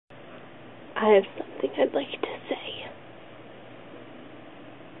I have something I'd like to say.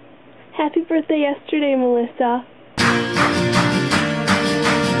 Happy birthday yesterday, Melissa.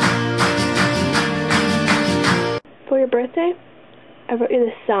 For your birthday, I wrote you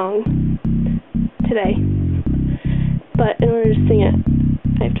this song today. But in order to sing it,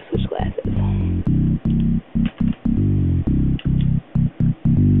 I have to switch glasses.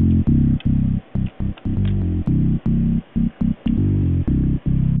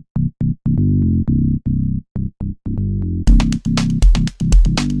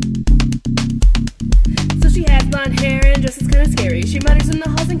 So she has blonde hair and dresses kind of scary. She mutters in the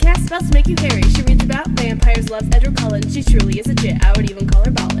halls and casts spells to make you hairy. She reads about vampires, loves Edward Cullen. She truly is a jit, I would even call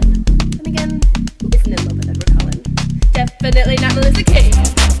her ballin. And again, who isn't in love with Edward Cullen? Definitely not Melissa King.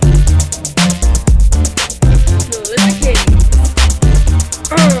 Melissa King.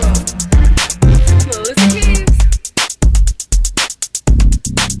 Melissa King.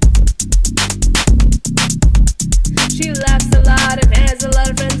 She laughs a lot and has a lot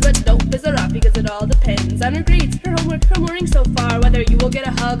of friends, but don't piss her off because it all depends on her grades, her homework, her morning so far, whether you will get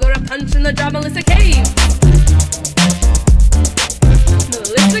a hug or a punch in the jaw. Melissa King.